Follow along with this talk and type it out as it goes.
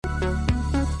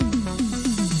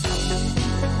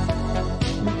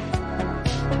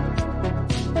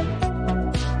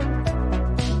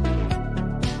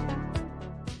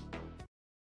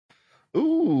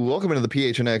Welcome into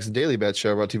the PHNX Daily Bet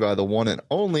Show, brought to you by the one and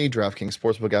only DraftKings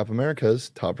Sportsbook app, America's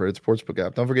top-rated sportsbook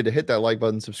app. Don't forget to hit that like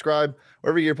button, subscribe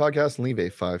wherever you get your podcast, and leave a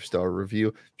 5-star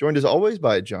review. Joined as always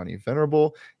by Johnny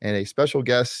Venerable and a special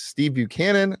guest, Steve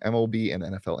Buchanan, MLB and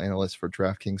NFL analyst for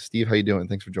DraftKings. Steve, how you doing?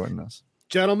 Thanks for joining us.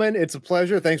 Gentlemen, it's a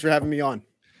pleasure. Thanks for having me on.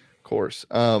 Of course.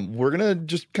 We're gonna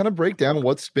just kind of break down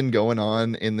what's been going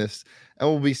on in this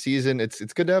MLB season. It's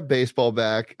good to have baseball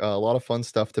back. A lot of fun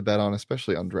stuff to bet on,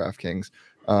 especially on DraftKings.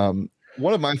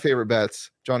 One of my favorite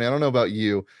bets, Johnny, I don't know about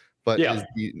you, but is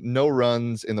the no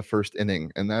runs in the first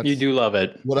inning. And that's, you do love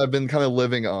it. What I've been kind of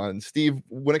living on. Steve,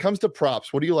 when it comes to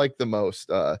props, what do you like the most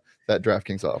that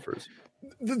DraftKings offers?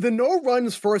 The no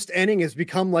runs first inning has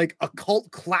become like a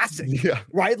cult classic,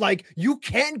 right? Like you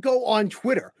can't go on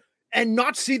Twitter and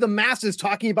not see the masses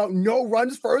talking about no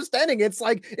runs first inning. It's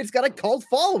like, it's got a cult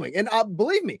following. And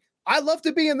believe me, I love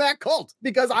to be in that cult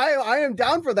because I am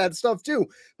down for that stuff too.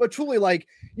 But truly, like,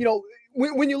 you know,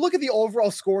 when you look at the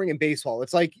overall scoring in baseball,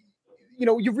 it's like, you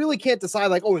know, you really can't decide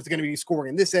like, oh, it's going to be scoring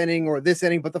in this inning or this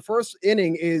inning. But the first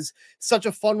inning is such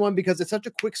a fun one because it's such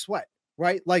a quick sweat,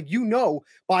 right? Like, you know,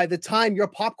 by the time your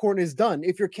popcorn is done,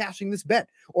 if you're cashing this bet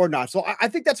or not. So I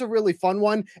think that's a really fun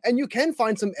one. And you can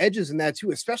find some edges in that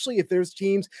too, especially if there's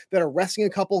teams that are resting a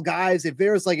couple guys. If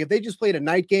there's like, if they just played a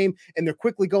night game and they're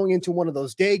quickly going into one of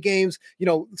those day games, you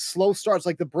know, slow starts,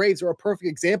 like the Braves are a perfect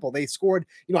example. They scored,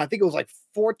 you know, I think it was like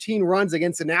 14 runs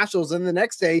against the Nationals. And the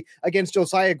next day against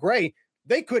Josiah Gray,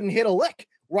 they couldn't hit a lick.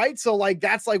 Right. So like,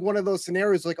 that's like one of those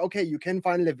scenarios like, okay, you can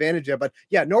find an advantage there, but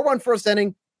yeah, no run first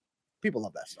inning. People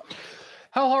love that stuff.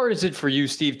 How hard is it for you,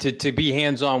 Steve, to be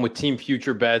hands-on with team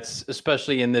future bets,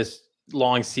 especially in this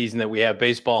long season that we have?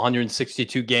 Baseball,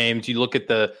 162 games. You look at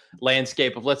the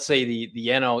landscape of, let's say, the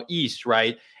NL East,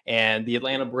 right? And the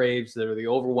Atlanta Braves, they're the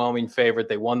overwhelming favorite.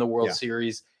 They won the World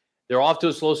Series. They're off to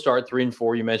a slow start,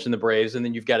 3-4. You mentioned the Braves. And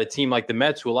then you've got a team like the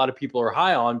Mets, who a lot of people are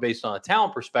high on based on a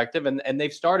talent perspective, and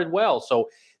they've started well. So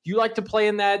do you like to play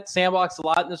in that sandbox a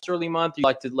lot in this early month? You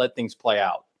like to let things play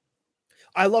out?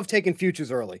 I love taking futures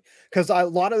early because a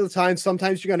lot of the time,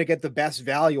 sometimes you're going to get the best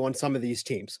value on some of these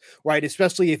teams, right?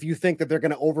 Especially if you think that they're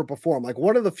going to overperform. Like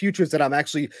one of the futures that I'm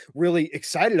actually really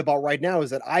excited about right now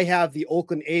is that I have the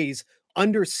Oakland A's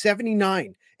under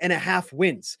 79.5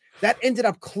 wins. That ended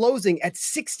up closing at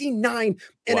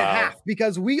 69.5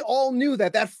 because we all knew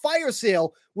that that fire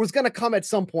sale was going to come at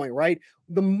some point, right?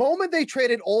 The moment they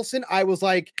traded Olsen, I was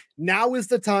like, now is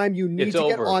the time. You need to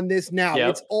get on this now.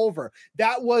 It's over.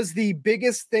 That was the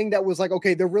biggest thing that was like,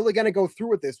 okay, they're really going to go through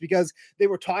with this because they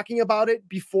were talking about it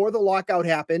before the lockout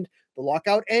happened. The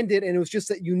lockout ended, and it was just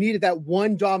that you needed that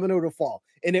one domino to fall,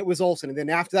 and it was Olsen. And then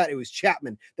after that, it was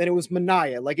Chapman. Then it was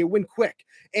Minaya. Like, it went quick.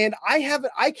 And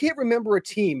I can't remember a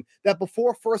team that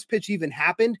before first pitch even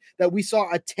happened that we saw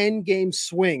a 10-game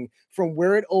swing from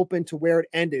where it opened to where it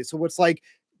ended. So it's like,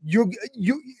 by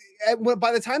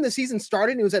the time the season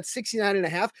started, it was at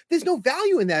 69.5. There's no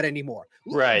value in that anymore.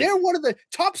 Right. They're one of the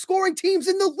top scoring teams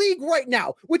in the league right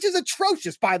now, which is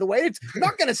atrocious, by the way. It's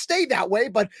not going to stay that way,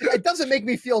 but it doesn't make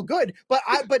me feel good.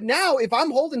 But now if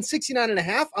I'm holding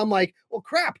 69.5, I'm like, well,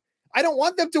 crap. I don't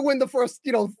want them to win the first,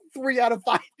 3 out of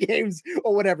 5 games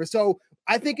or whatever. So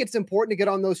I think it's important to get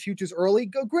on those futures early.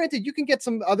 Granted, you can get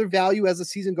some other value as the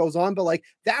season goes on, but like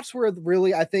that's where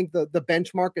really I think the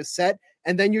benchmark is set.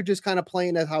 And then you're just kind of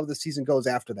playing at how the season goes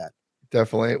after that.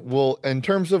 Definitely. Well, in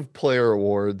terms of player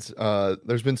awards,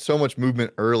 there's been so much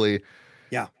movement early.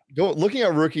 Yeah. Looking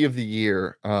at Rookie of the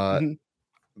Year,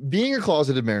 being a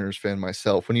closeted Mariners fan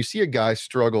myself, when you see a guy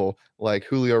struggle like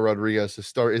Julio Rodriguez to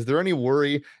start, is there any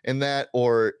worry in that,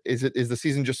 or is the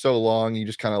season just so long you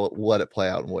just kind of let it play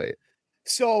out and wait?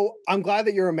 So I'm glad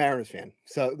that you're a Mariners fan.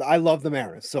 So I love the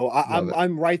Mariners. So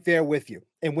I'm right there with you.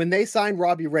 And when they signed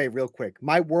Robbie Ray, real quick,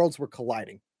 my worlds were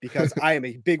colliding because I am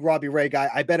a big Robbie Ray guy.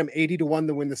 I bet him 80-1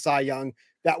 to win the Cy Young.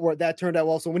 That turned out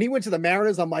well. So when he went to the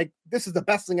Mariners, I'm like, this is the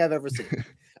best thing I've ever seen.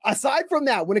 Aside from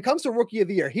that, when it comes to Rookie of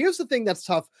the Year, here's the thing that's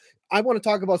tough. I want to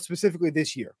talk about specifically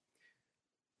this year.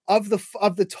 Of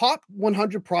the top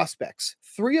 100 prospects,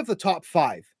 3 of the top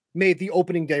 5 made the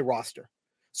opening day roster.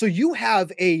 So you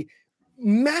have a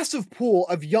massive pool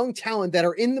of young talent that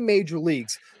are in the major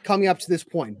leagues coming up to this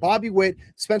point. Bobby Witt,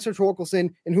 Spencer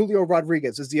Torkelson, and Julio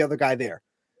Rodriguez is the other guy there.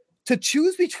 To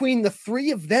choose between the 3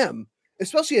 of them,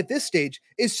 especially at this stage,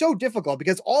 is so difficult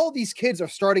because all of these kids are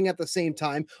starting at the same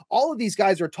time. All of these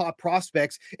guys are top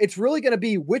prospects. It's really going to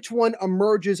be which one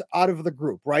emerges out of the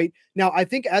group, right? Now, I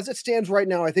think as it stands right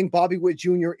now, I think Bobby Witt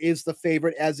Jr. is the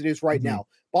favorite as it is right now.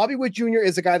 Bobby Witt Jr.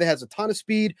 is a guy that has a ton of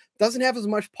speed, doesn't have as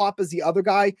much pop as the other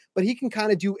guy, but he can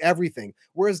kind of do everything.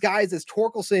 Whereas guys as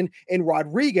Torkelson and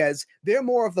Rodriguez, they're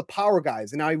more of the power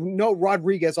guys. And I know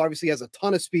Rodriguez obviously has a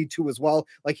ton of speed too as well.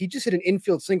 Like he just hit an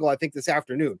infield single, I think, this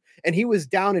afternoon, and he was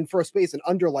down in first base in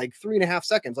under like 3.5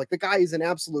 seconds. Like the guy is an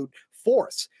absolute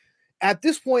force. At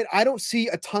this point, I don't see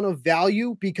a ton of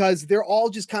value because they're all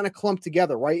just kind of clumped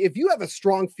together, right? If you have a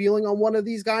strong feeling on one of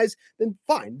these guys, then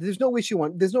fine. There's no issue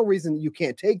there's no reason you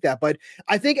can't take that. But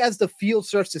I think as the field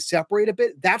starts to separate a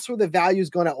bit, that's where the value is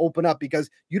going to open up because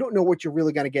you don't know what you're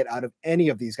really going to get out of any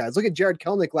of these guys. Look at Jared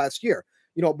Kelenic last year.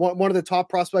 You know, one of the top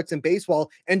prospects in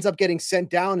baseball ends up getting sent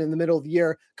down in the middle of the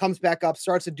year, comes back up,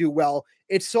 starts to do well.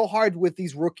 It's so hard with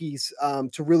these rookies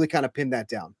to really kind of pin that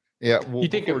down. Yeah. Well, you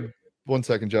think one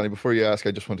second, Johnny, before you ask,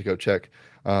 I just want to go check.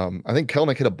 I think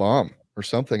Kelenic hit a bomb or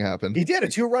something happened. He did a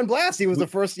 2-run blast. He was the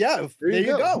first. Yeah. There you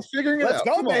go. He's figuring it out.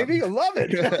 Let's go, baby. I love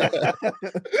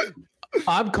it.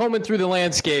 I'm combing through the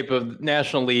landscape of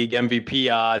National League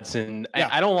MVP odds, and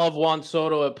I don't love Juan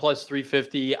Soto at plus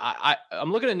 350.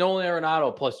 I'm looking at Nolan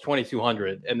Arenado plus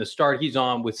 2,200, and the start he's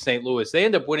on with St. Louis. They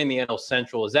end up winning the NL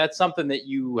Central. Is that something that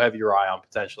you have your eye on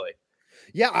potentially?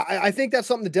 Yeah, I think that's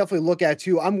something to definitely look at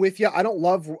too. I'm with you. I don't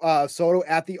love Soto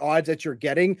at the odds that you're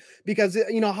getting because,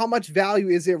 you know, how much value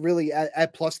is it really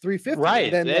at plus 350? Right.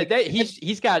 Then,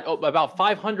 he's got about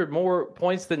 500 more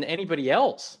points than anybody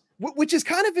else. Which is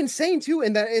kind of insane too,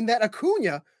 in that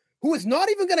Acuna, who is not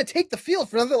even going to take the field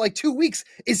for another like 2 weeks,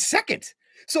 is second.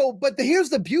 So, but here's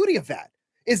the beauty of that,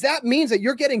 is that means that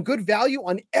you're getting good value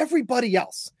on everybody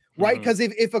else. Right? Because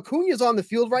if Acuna is on the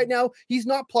field right now, he's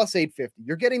not plus 850.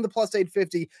 You're getting the plus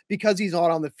 850 because he's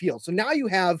not on the field. So now you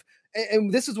have,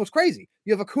 and this is what's crazy,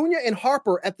 you have Acuna and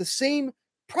Harper at the same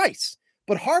price.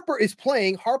 But Harper is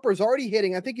playing. Harper's already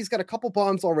hitting. I think he's got a couple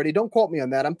bombs already. Don't quote me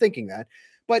on that. I'm thinking that.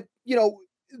 But, you know,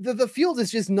 the field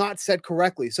is just not set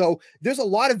correctly. So there's a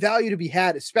lot of value to be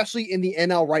had, especially in the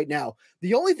NL right now.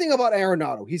 The only thing about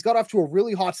Arenado, he's got off to a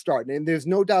really hot start, and there's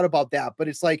no doubt about that. But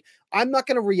it's like, I'm not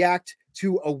going to react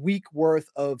to a week worth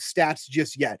of stats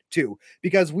just yet, too,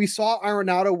 because we saw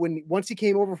Arenado once he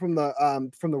came over from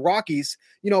the Rockies,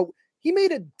 you know, he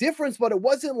made a difference, but it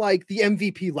wasn't like the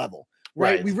MVP level.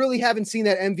 Right. We really haven't seen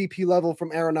that MVP level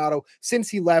from Arenado since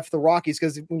he left the Rockies,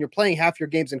 because when you're playing half your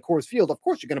games in Coors Field, of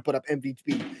course, you're going to put up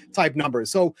MVP type numbers.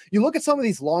 So you look at some of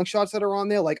these long shots that are on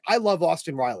there. Like, I love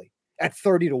Austin Riley at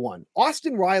 30-1.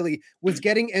 Austin Riley was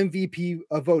getting MVP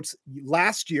votes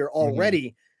last year already.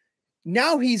 Mm-hmm.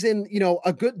 Now he's in, you know,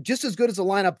 just as good as a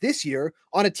lineup this year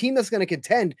on a team that's going to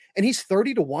contend, and he's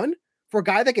 30-1. For a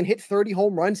guy that can hit 30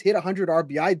 home runs, hit 100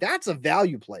 RBI, that's a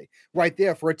value play right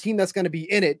there for a team that's going to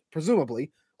be in it,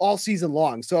 presumably, all season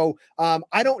long. So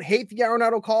I don't hate the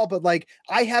Arenado call, but like,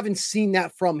 I haven't seen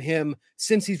that from him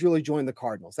since he's really joined the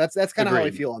Cardinals. That's kind of how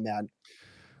I feel on that.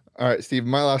 All right, Steve,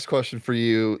 my last question for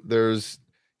you. There's,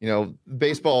 you know,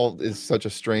 baseball is such a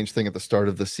strange thing at the start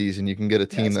of the season. You can get a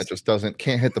team that just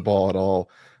can't hit the ball at all.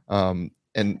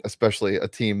 And especially a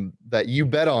team that you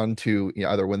bet on to, you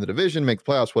know, either win the division, make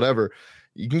the playoffs, whatever,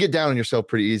 you can get down on yourself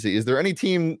pretty easy. Is there any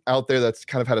team out there that's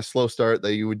kind of had a slow start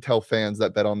that you would tell fans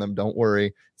that bet on them, don't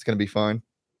worry, it's going to be fine?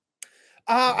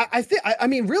 I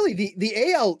mean, really,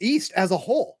 the AL East as a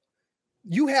whole,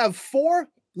 you have 4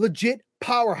 legit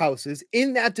powerhouses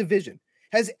in that division.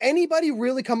 Has anybody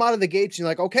really come out of the gates and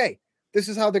like, okay, this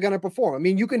is how they're going to perform? I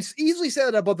mean, you can easily say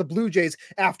that about the Blue Jays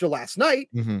after last night,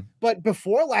 but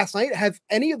before last night, have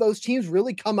any of those teams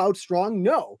really come out strong?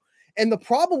 No. And the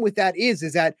problem with that is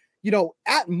that, you know,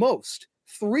 at most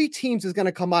 3 teams is going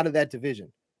to come out of that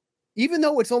division. Even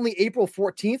though it's only April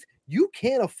 14th, you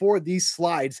can't afford these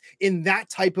slides in that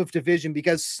type of division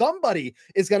because somebody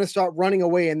is going to start running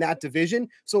away in that division.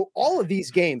 So all of these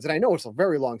games, and I know it's a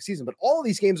very long season, but all of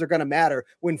these games are going to matter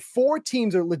when 4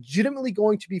 teams are legitimately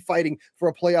going to be fighting for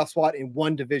a playoff spot in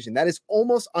one division. That is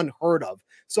almost unheard of.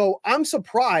 So I'm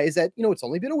surprised that, you know, it's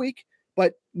only been a week,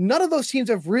 but none of those teams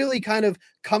have really kind of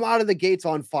come out of the gates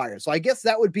on fire. So I guess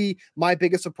that would be my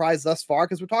biggest surprise thus far,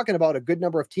 because we're talking about a good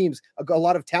number of teams, a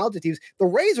lot of talented teams. The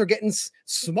Rays are getting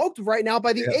smoked right now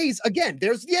by the A's. Again,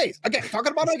 there's the A's. Again,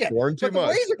 talking about it again. But the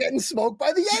Rays are getting smoked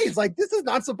by the A's. Like, this is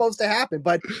not supposed to happen,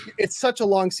 but it's such a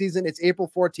long season. It's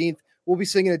April 14th. We'll be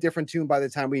singing a different tune by the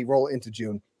time we roll into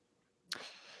June.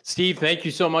 Steve, thank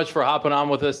you so much for hopping on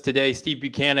with us today. Steve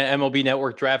Buchanan, MLB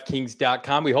Network,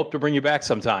 DraftKings.com. We hope to bring you back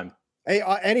sometime. Hey,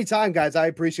 anytime, guys. I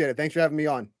appreciate it. Thanks for having me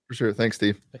on. For sure. Thanks,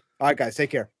 Steve. All right, guys.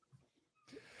 Take care.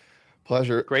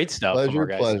 Pleasure. Great stuff.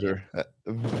 Pleasure.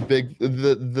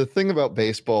 The thing about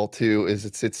baseball too is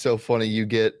it's so funny. You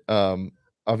get a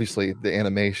obviously the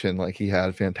animation, like he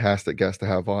had fantastic guests to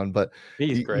have on, but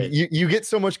he's great. You get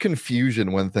so much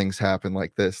confusion when things happen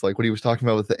like this, like what he was talking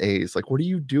about with the A's. Like, what are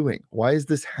you doing? Why is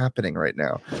this happening right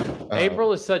now?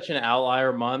 April is such an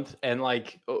outlier month, and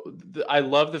like I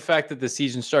love the fact that the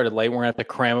season started late. We're gonna have to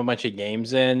cram a bunch of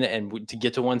games in, and to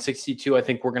get to 162, I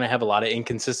think we're gonna have a lot of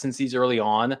inconsistencies early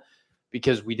on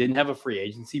because we didn't have a free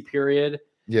agency period.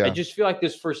 Yeah, I just feel like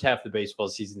this first half of the baseball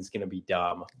season is gonna be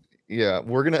dumb. Yeah,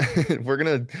 we're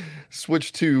gonna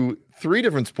switch to 3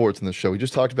 different sports in the show. We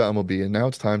just talked about MLB, and now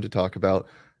it's time to talk about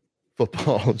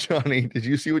football. Johnny, did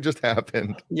you see what just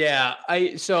happened? Yeah,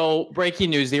 so breaking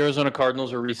news: the Arizona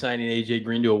Cardinals are re-signing AJ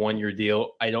Green to a 1-year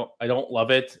deal. I don't love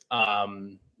it.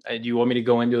 Do you want me to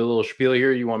go into a little spiel here?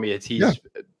 Or you want me to tease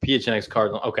PHNX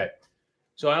Cardinal? Okay,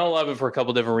 so I don't love it for a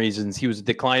couple different reasons. He was a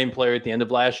declining player at the end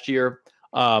of last year.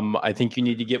 I think you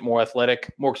need to get more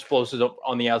athletic, more explosive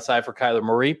on the outside for Kyler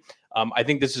Murray. I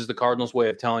think this is the Cardinals' way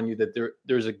of telling you that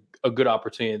there's a good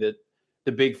opportunity that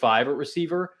the big 5 at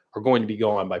receiver are going to be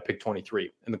gone by pick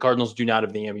 23. And the Cardinals do not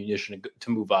have the ammunition to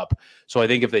move up. So I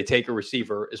think if they take a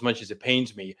receiver, as much as it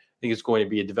pains me, I think it's going to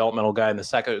be a developmental guy in the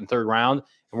 2nd and 3rd round.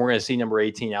 And we're going to see number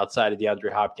 18 outside of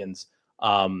DeAndre Hopkins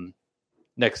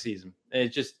next season. And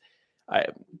it's just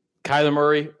Kyler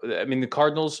Murray, I mean, the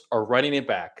Cardinals are running it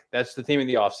back. That's the theme of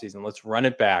the offseason. Let's run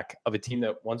it back of a team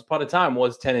that once upon a time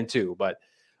was 10-2. But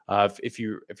if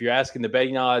you're asking the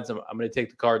betting odds, I'm going to take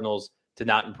the Cardinals to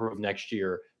not improve next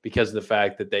year because of the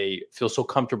fact that they feel so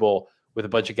comfortable with a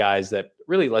bunch of guys that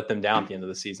really let them down at the end of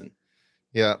the season.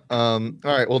 Yeah. All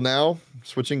right. Well, now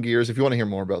switching gears, if you want to hear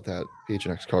more about that,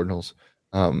 PHNX Cardinals,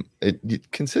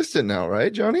 consistent now,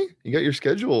 right, Johnny? You got your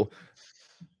schedule.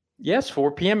 Yes,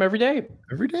 4 p.m. every day.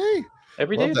 Every day.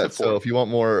 Love that. So if you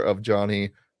want more of Johnny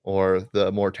or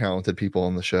the more talented people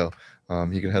on the show,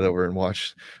 you can head over and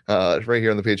watch right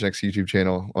here on the PHNX YouTube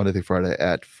channel Monday through Friday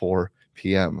at 4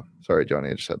 p.m. Sorry, Johnny,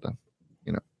 I just said that.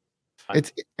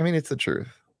 It's the truth.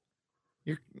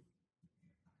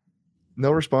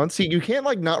 No response. See, you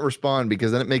can't not respond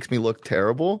because then it makes me look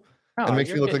terrible. It makes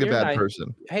me look like a bad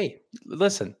person. Hey,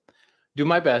 listen, do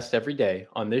my best every day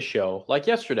on this show. Like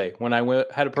yesterday when I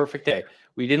had a perfect day.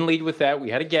 We didn't lead with that. We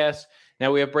had a guest.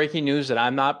 Now we have breaking news that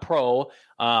I'm not pro.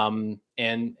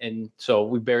 And so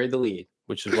we buried the lead,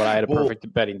 which is what I had a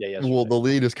perfect betting day yesterday. Well, the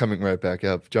lead is coming right back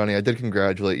up. Johnny, I did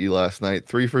congratulate you last night.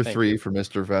 3 for 3 for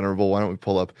Mr. Venerable. Why don't we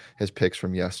pull up his picks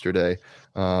from yesterday?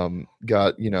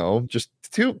 Got, just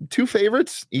two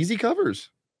favorites, easy covers.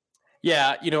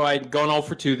 Yeah, I'd gone 0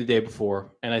 for 2 the day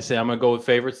before, and I said I'm going to go with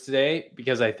favorites today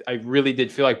because I really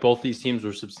did feel like both these teams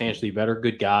were substantially better.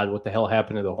 Good God, what the hell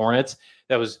happened to the Hornets?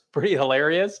 That was pretty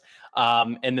hilarious.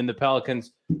 And then the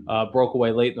Pelicans broke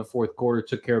away late in the 4th quarter,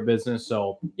 took care of business.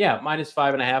 So, yeah,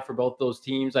 -5.5 for both those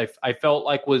teams. I felt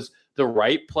like was the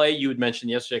right play. You had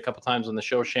mentioned yesterday a couple times on the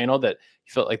show, Shano, that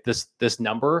you felt like this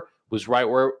number was right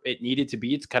where it needed to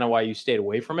be. It's kind of why you stayed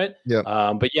away from it. Yeah.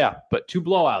 But 2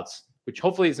 blowouts, which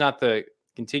hopefully is not the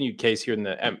continued case here in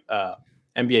the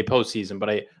NBA postseason. But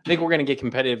I think we're going to get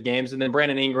competitive games. And then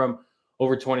Brandon Ingram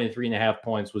over 23.5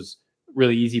 points was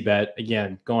really easy bet.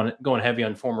 Again, going heavy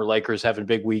on former Lakers, having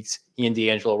big weeks. He and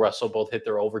D'Angelo Russell both hit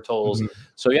their over totals. Mm-hmm.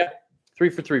 So, yeah, 3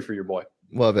 for 3 for your boy.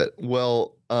 Love it.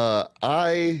 Well,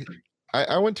 I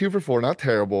went 2 for 4, not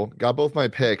terrible. Got both my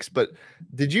picks. But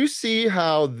did you see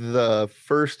how the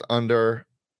first under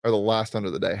or the last under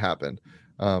of the day happened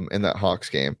in that Hawks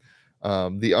game?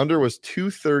 The under was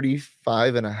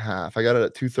 235.5. I got it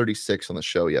at 236 on the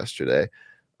show yesterday.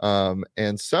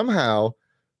 And somehow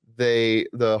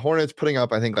the Hornets putting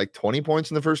up, I think, 20 points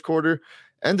in the first quarter,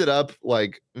 ended up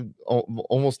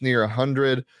almost near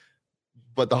 100,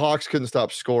 but the Hawks couldn't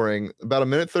stop scoring. About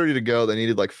 1:30 to go, they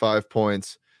needed 5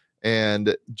 points,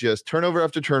 and just turnover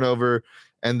after turnover.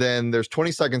 And then there's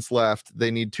 20 seconds left. They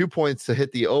need 2 points to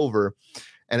hit the over,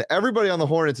 and everybody on the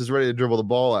Hornets is ready to dribble the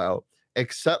ball out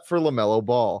except for LaMelo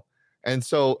Ball. And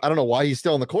so I don't know why he's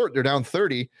still on the court. They're down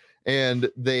 30, and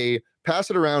they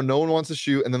pass it around. No one wants to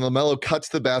shoot. And then LaMelo cuts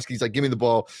the basket. He's like, give me the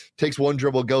ball. Takes one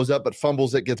dribble, goes up, but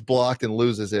fumbles it, gets blocked, and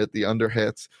loses it. The under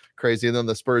hits. Crazy. And then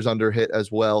the Spurs under hit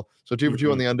as well. So 2 for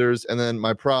 2 on the unders. And then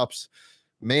my props.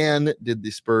 Man, did the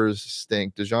Spurs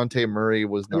stink. DeJounte Murray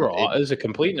was not. It was a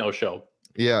complete no-show.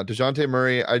 Yeah, DeJounte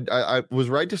Murray. I was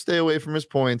right to stay away from his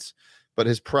points, but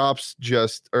his props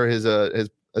his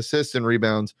assists and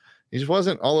rebounds, he just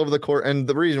wasn't all over the court. And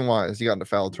the reason why is he got into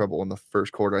foul trouble in the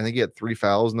first quarter. I think he had 3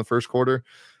 fouls in the first quarter.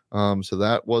 So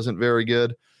that wasn't very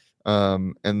good.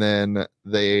 And then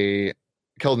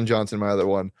Keldon Johnson, my other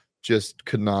one, just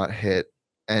could not hit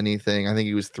anything. I think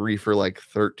he was 3 for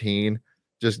 13.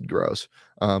 Just gross.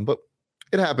 But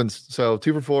it happens. So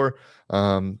 2 for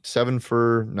 4, 7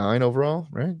 for 9 overall,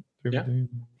 right? Yeah.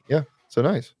 Yeah. So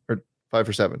nice. Or 5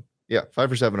 for 7. Yeah, 5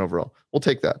 for 7 overall. We'll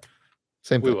take that.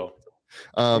 Same thing. We will.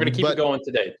 We're gonna keep it going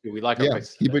today. We like our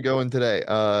picks. Keep it going today.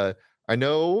 I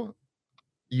know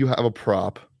you have a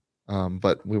prop,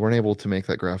 but we weren't able to make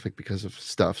that graphic because of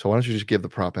stuff. So why don't you just give the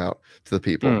prop out to the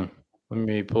people? Let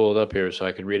me pull it up here so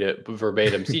I can read it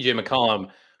verbatim. CJ McCollum,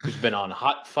 who's been on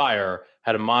hot fire,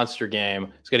 had a monster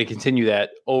game. Is going to continue that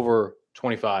over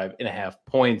 25.5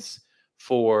 points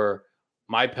for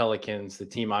my Pelicans, the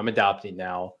team I'm adopting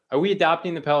now. Are we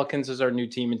adopting the Pelicans as our new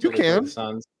team until they play the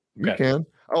Suns? Okay. You can.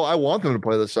 Oh, I want them to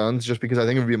play the Suns just because I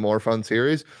think it would be a more fun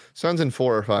series. Suns in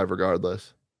 4 or 5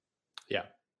 regardless. Yeah.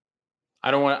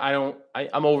 I'm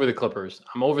over the Clippers.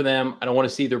 I'm over them. I don't want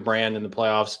to see their brand in the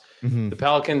playoffs. Mm-hmm. The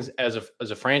Pelicans as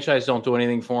a franchise don't do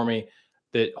anything for me.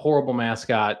 The horrible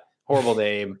mascot, horrible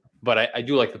name, but I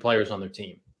do like the players on their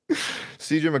team.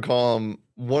 CJ McCollum,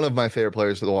 one of my favorite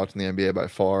players to watch in the NBA by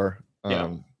far.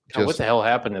 Yeah. What the hell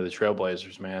happened to the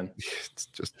Trailblazers, man?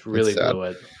 It's really blew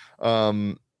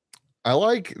it. I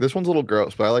like this one's a little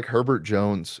gross, but I like Herbert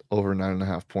Jones over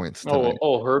 9.5 points tonight.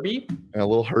 Oh, Herbie? And a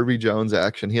little Herbie Jones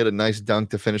action. He had a nice dunk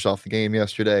to finish off the game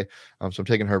yesterday. So I'm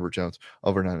taking Herbert Jones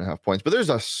over 9.5 points. But there's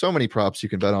so many props you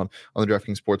can bet on the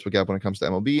DraftKings Sportsbook app when it comes to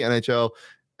MLB, NHL,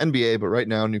 NBA. But right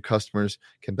now, new customers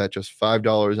can bet just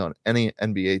 $5 on any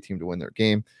NBA team to win their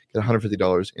game. Get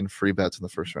 $150 in free bets in the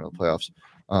first round of the playoffs.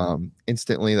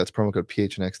 Instantly. That's promo code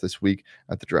PHNX this week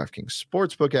at the DraftKings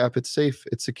Sportsbook app. It's safe,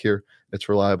 it's secure, it's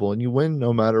reliable, and you win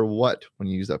no matter what when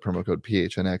you use that promo code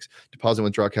PHNX. Deposit,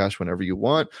 withdraw cash whenever you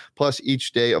want. Plus,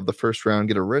 each day of the first round,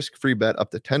 get a risk-free bet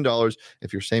up to $10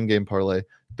 if your same-game parlay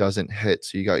doesn't hit.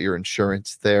 So you got your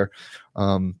insurance there.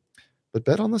 But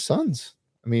bet on the Suns.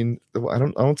 I mean, I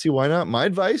don't see why not. My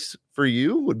advice for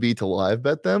you would be to live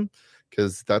bet them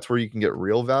because that's where you can get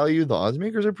real value. The odds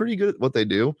makers are pretty good at what they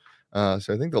do.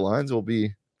 So I think the lines will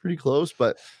be pretty close,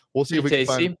 but we'll see if we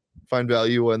can find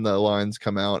value when the lines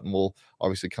come out, and we'll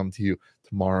obviously come to you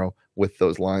tomorrow with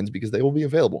those lines because they will be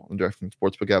available on the DraftKings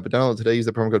Sportsbook app. But download today, use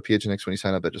the promo code PHNX when you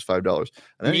sign up at just $5.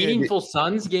 Meaningful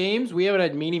Suns games? We haven't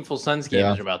had meaningful Suns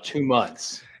games in about 2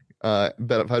 months. Bet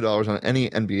at $5 on any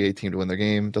NBA team to win their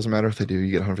game. Doesn't matter if they do,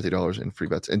 you get $150 in free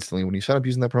bets instantly when you sign up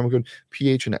using that promo code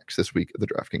PHNX this week at the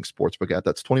DraftKings Sportsbook app.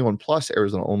 That's 21 plus,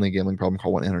 Arizona only. Gambling problem,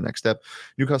 call 1-800-NEXT STEP.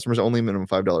 New customers only, minimum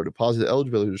 $5 deposit.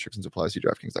 Eligibility restrictions apply. See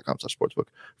DraftKings.com/sportsbook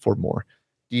for more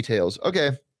details.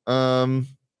 Okay,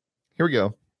 here we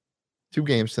go. 2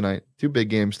 games tonight. 2 big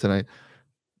games tonight.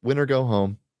 Win or go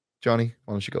home. Johnny,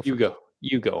 why don't you go first?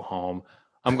 You go home.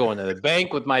 I'm going to the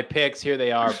bank with my picks. Here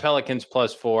they are. Pelicans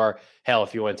 +4. Hell,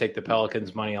 if you want to take the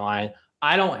Pelicans money line,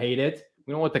 I don't hate it.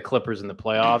 We don't want the Clippers in the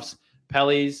playoffs.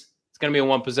 Pellies, it's going to be a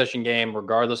 1-possession game,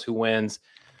 regardless who wins.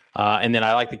 And then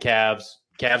I like the Cavs.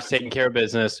 Cavs taking care of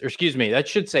business. Or excuse me, that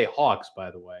should say Hawks, by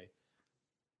the way.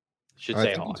 I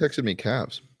think you texted me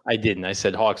Cavs. I didn't. I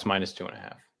said Hawks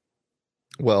 -2.5.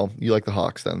 Well, you like the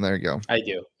Hawks then. There you go. I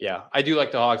do. Yeah. I do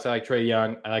like the Hawks. I like Trae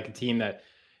Young. I like a team that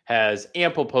has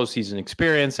ample postseason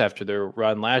experience after their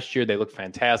run last year. They look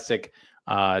fantastic.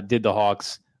 Did the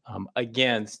Hawks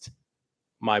against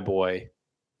my boy,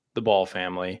 the Ball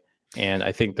family. And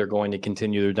I think they're going to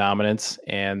continue their dominance,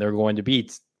 and they're going to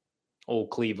beat old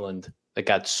Cleveland that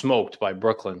got smoked by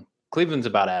Brooklyn. Cleveland's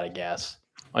about out of gas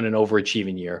on an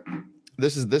overachieving year.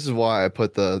 This is why I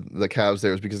put the Cavs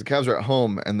there, is because the Cavs are at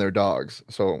home and they're dogs.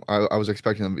 So I was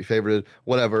expecting them to be favorited.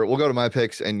 Whatever. We'll go to my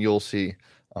picks and you'll see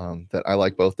that I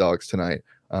like both dogs tonight.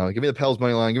 Give me the Pels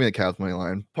money line. Give me the Cavs money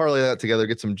line. Parlay that together.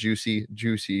 Get some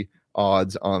juicy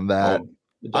odds on that.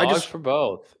 Dogs for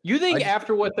both. You think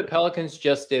after what the Pelicans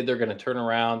just did, they're going to turn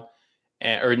around,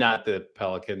 or not the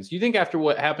Pelicans? You think after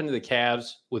what happened to the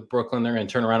Cavs with Brooklyn, they're going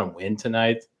to turn around and win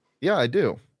tonight? Yeah, I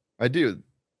do.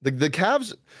 The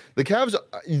Cavs,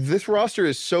 this roster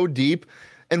is so deep.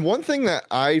 And one thing that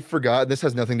I forgot, this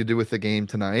has nothing to do with the game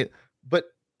tonight, but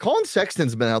Colin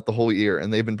Sexton's been out the whole year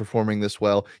and they've been performing this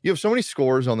well. You have so many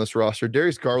scores on this roster.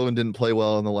 Darius Garland didn't play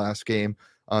well in the last game.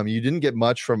 You didn't get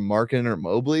much from Markin or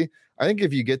Mobley. I think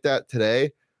if you get that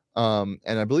today, and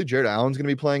I believe Jared Allen's going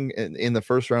to be playing in the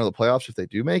first round of the playoffs if they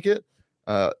do make it,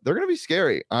 they're going to be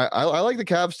scary. I like the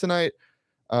Cavs tonight.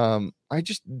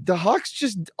 The Hawks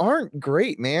just aren't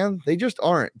great, man. They just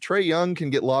aren't. Trae Young can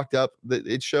get locked up.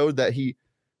 It showed that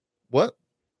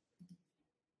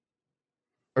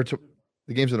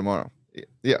the games are tomorrow.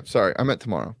 Yeah, sorry. I meant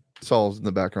tomorrow. Saul's in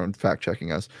the background fact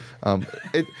checking us.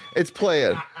 It's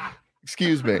playing.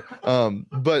 Excuse me.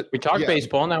 But we talked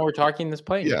baseball. Now we're talking this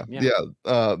play.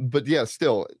 But yeah,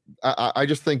 still, I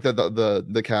just think that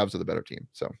the Cavs are the better team.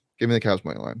 So give me the Cavs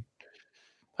money line.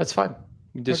 That's fine.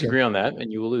 You disagree on that,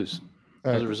 and you will lose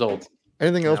as a result.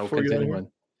 Anything else before you on?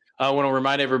 I want to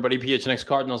remind everybody, PHNX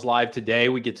Cardinals Live today.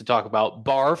 We get to talk about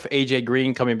Barf, AJ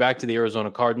Green coming back to the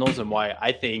Arizona Cardinals, and why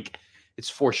I think it's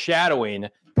foreshadowing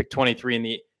pick 23 in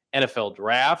the NFL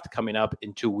draft coming up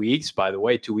in 2 weeks. By the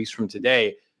way, 2 weeks from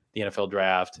today, the NFL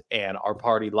draft, and our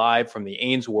party live from the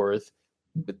Ainsworth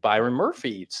with Byron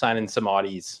Murphy signing some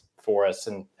Audis for us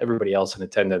and everybody else in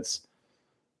attendance.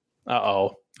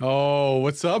 Uh-oh. Oh,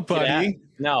 what's up, buddy?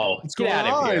 What's going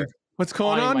on? What's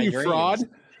going on, you dreams. Fraud?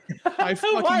 I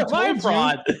fucking told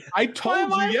you. I told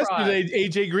you yesterday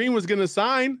AJ Green was going to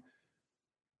sign.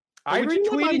 I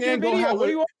retweeted your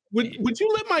video. Would you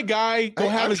let my guy go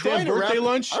have his damn birthday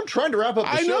lunch? I'm trying to wrap up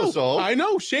the show, so. I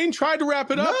know. Shane tried to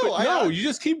wrap it up, but you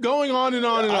just keep going on and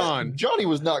on and on. Johnny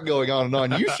was not going on and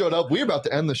on. You showed up. We're about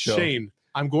to end the show. Shane,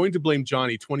 I'm going to blame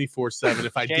Johnny 24/7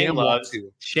 if I want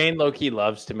to. Shane low-key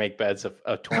loves to make bets of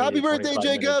 20. Happy birthday,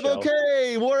 Jacob.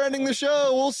 Okay, we're ending the show.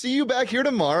 We'll see you back here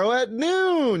tomorrow at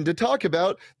noon to talk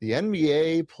about the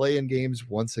NBA play-in games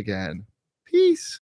once again. Peace.